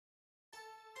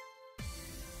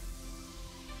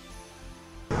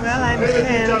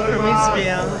from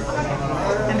Israel,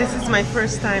 and this is my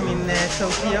first time in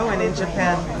Tokyo and in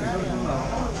Japan,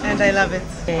 and I love it.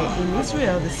 In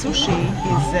Israel, the sushi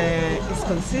is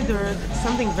considered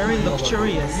something very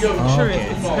luxurious.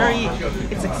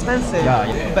 It's expensive.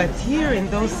 But here in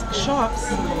those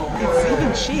shops, it's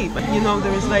even cheap. You know,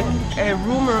 there is like a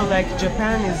rumor like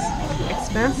Japan is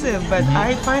expensive, but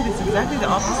I find it's exactly the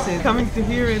opposite. Coming to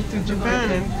here into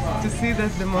Japan and to see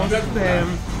that the most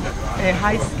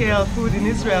high-scale food in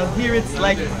Israel, here it's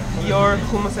like your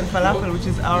hummus and falafel, which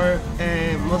is our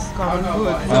most common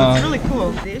food. So it's really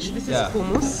cool. This is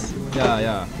hummus.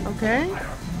 Okay.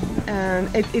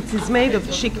 And it is made of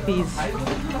chickpeas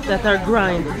that are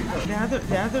grind.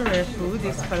 The other food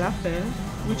is falafel,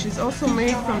 which is also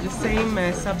made from the same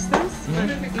substance, but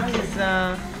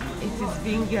it is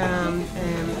being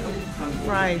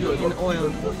fried in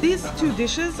oil. These two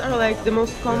dishes are like the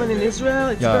most common in Israel.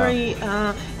 It's very,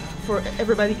 for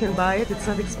everybody can buy it. It's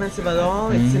not expensive at all.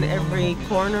 It's in every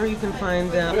corner. You can find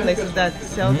places that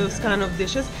sell those kind of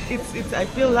dishes. I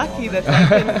feel lucky that I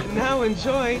can now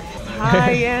enjoy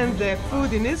high-end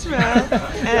food in Israel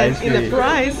and in the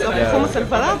price of hummus and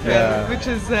falafel,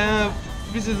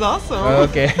 which is awesome.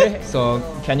 Okay. So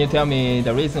can you tell me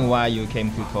the reason why you came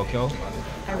to Tokyo?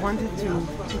 I wanted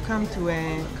to come to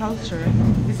a culture,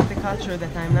 visit a culture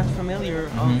that I'm not familiar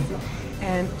of,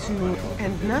 and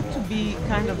not to be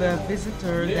kind of a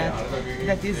visitor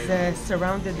that is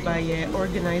surrounded by an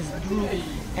organized group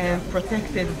and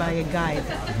protected by a guide,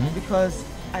 because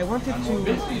I wanted to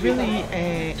really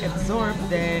absorb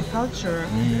the culture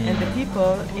and the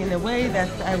people in a way that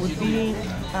I would be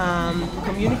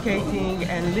communicating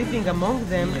and living among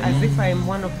them as if I am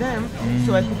one of them,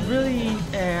 so I could really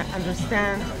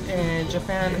understand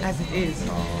Japan as it is.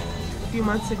 A few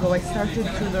months ago I started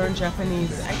to learn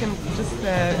Japanese. I can just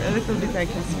a little bit I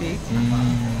can speak,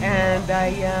 and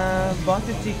I bought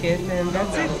a ticket, and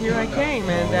that's it. Here I came,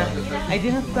 and I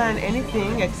didn't plan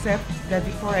anything except that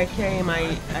before I came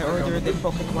I ordered a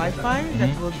pocket Wi-Fi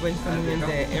that would wait for me in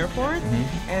the airport,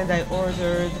 and I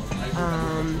ordered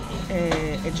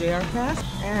a JR pass,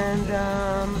 and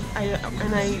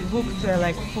I booked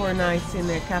like 4 nights in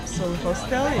a capsule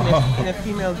hostel in a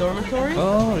female dormitory.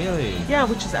 Oh, really? Yeah,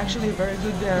 which is actually a very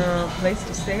good place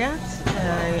to stay at.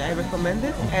 I recommend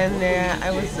it, and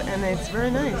it's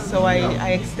very nice. So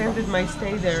I extended my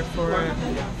stay there for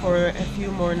a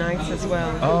few more nights as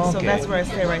well. Oh, okay. So that's where I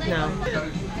stay right now.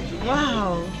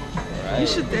 Wow! Right. You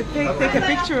should take a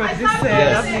picture of this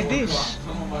lovely dish.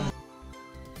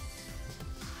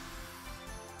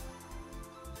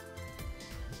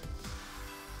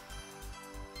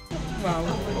 Wow,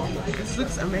 this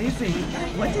looks amazing.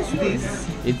 What is this?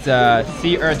 It's a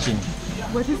sea urchin.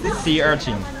 What is this? Sea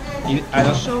urchin. I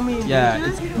don't show me.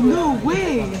 No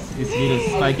way. This little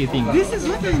spiky thing. This is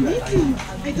what I'm eating.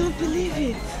 I don't believe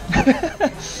it.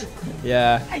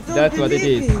 Yeah, that's what it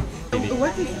is.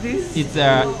 What is this? It's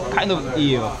a kind of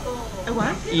eel. A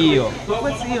what? Eel.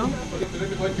 What's eel?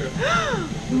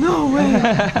 No way.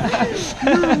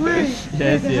 No way.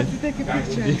 Yes, I have to take a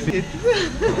picture.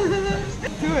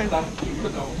 Do it.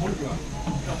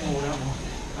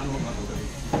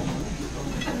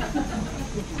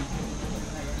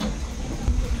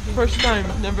 First time,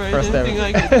 never ate anything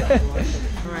like it.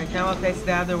 Alright, now I'll taste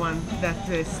the other one, that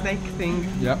snake thing.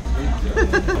 Yep.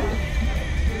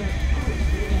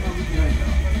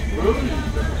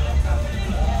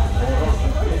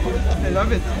 I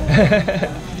love it.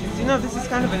 You know, this is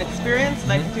kind of an experience,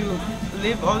 like to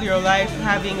live all your life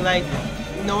having like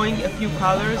knowing a few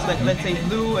colors, like let's say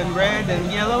blue and red and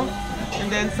yellow,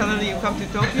 and then suddenly you come to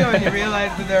Tokyo and you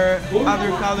realize that there are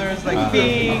other colors like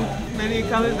pink, many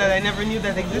colors that I never knew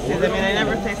that existed. I mean, I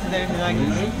never tasted anything like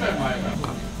this.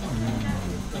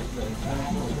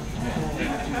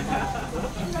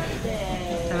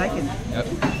 I like it. Yep.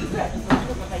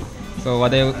 So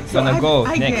what are you gonna go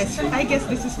next? I guess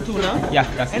this is tuna. Yeah,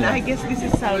 that's and tuna. I guess this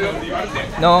is salmon.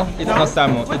 No, it's not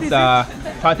salmon. It's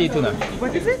party tuna.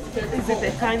 What is it? Is it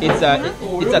a kind of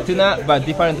tuna? It's a tuna, but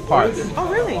different parts. Oh,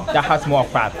 really? That has more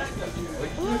fat.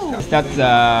 Oh.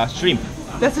 That's shrimp.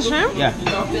 That's a shrimp? Yeah.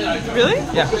 Really?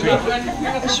 Yeah, shrimp.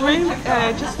 A shrimp,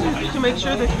 just to make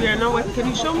sure that we are know what. Can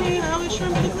you show me how a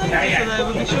shrimp looks like so that I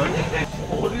will be sure?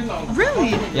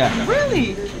 Really? Yeah.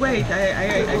 Really? Wait,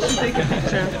 I should take a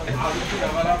picture.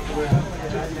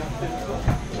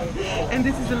 And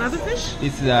this is another fish?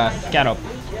 It's a scallop.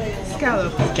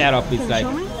 Scallop. Scallop is Can you like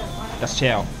show me? the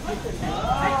shell.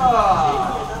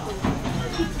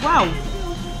 Wow.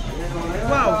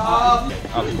 Wow.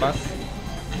 Octopus.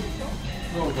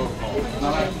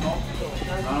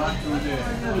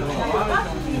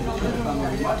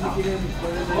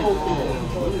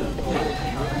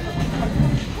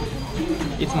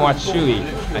 It's more chewy,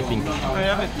 I think. I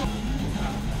love it.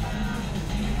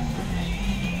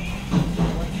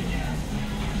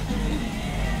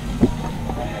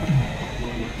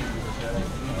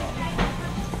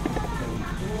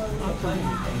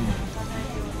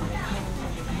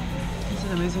 It's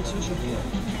an amazing sushi.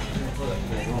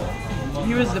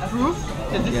 Here is the proof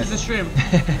that this is a shrimp.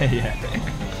 Yeah.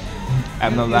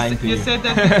 I'm not lying to you. You said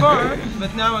that before,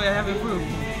 but now I have a proof.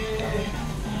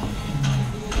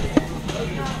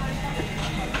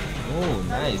 Oh,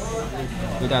 nice.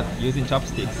 Without using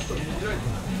chopsticks.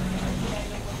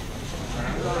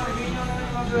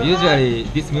 Usually,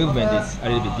 this movement is a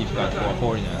little bit difficult for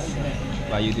foreigners,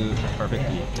 but you do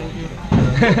perfectly.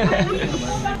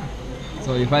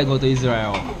 So, if I go to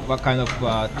Israel, what kind of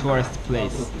tourist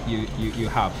place you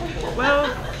have? Well,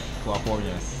 for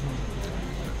foreigners?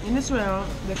 In Israel,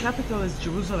 the capital is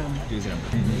Jerusalem. Jerusalem.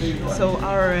 So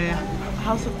our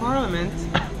House of Parliament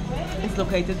is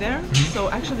located there. So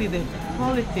actually the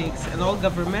politics and all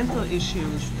governmental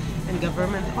issues and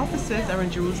government offices are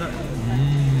in Jerusalem.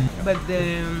 But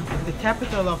the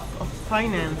capital of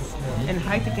finance and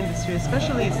high-tech industry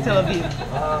especially is Tel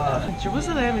Aviv.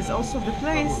 Jerusalem is also the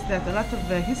place that a lot of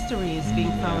history is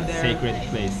being found there. Sacred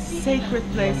place. Sacred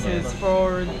places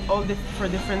for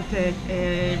different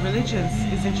religions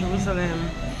is in Jerusalem.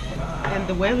 And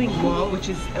the Wailing Wall, which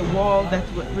is a wall that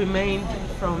remained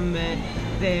from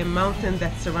the mountain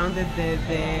that surrounded the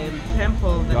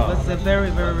temple that was very,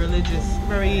 very religious,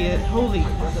 very holy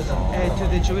to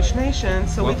the Jewish nation.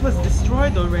 So it was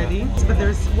destroyed already, but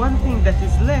there's one thing that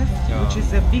is left, which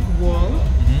is a big wall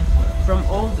from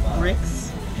old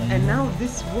bricks. And now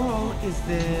this wall is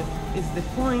the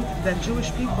point that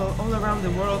Jewish people all around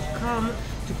the world come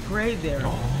to pray there.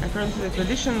 According to the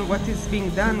tradition, what is being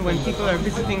done when people are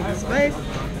visiting this place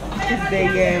is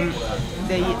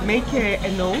they make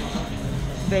a note,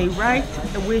 they write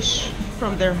a wish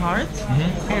from their heart,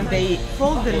 and they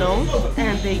fold the note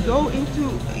and they go into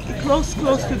close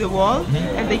to the wall,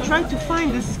 and they try to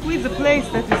find squeeze a place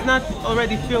that is not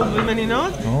already filled with many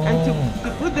notes, and to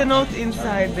put the note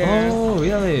inside there. Oh,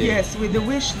 really? Yes, with the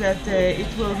wish that it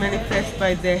will manifest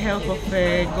by the help of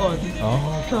God.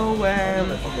 So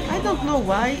I don't know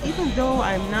why, even though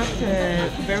I'm not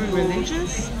very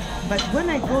religious, but when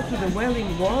I go to the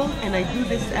Wailing Wall and I do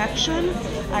this action,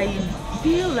 I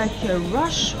feel like a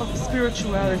rush of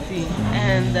spirituality,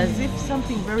 and as if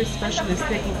something very special is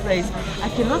taking place. I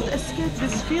cannot escape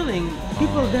this feeling.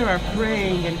 People there are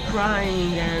praying and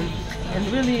crying and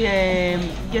really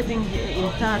getting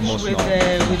in touch with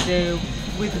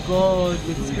God,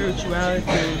 with spirituality.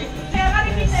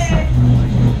 Yes.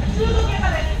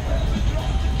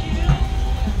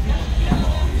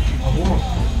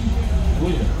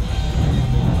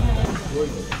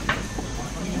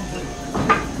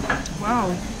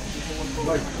 Wow.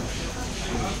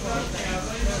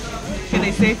 Can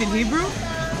I say it in Hebrew?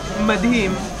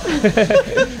 Madhim.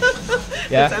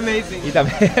 Yeah? It's amazing.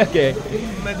 Okay.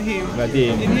 Madhim.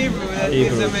 Madhim. In Hebrew,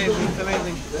 it's amazing. It's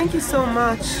amazing. Thank you so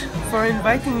much for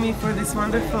inviting me for this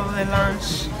wonderful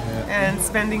lunch and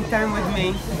spending time with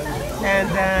me. And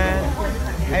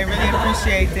I really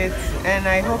appreciate it. And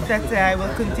I hope that I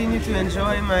will continue to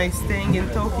enjoy my staying in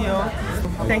Tokyo.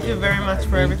 Thank you very much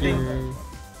for everything.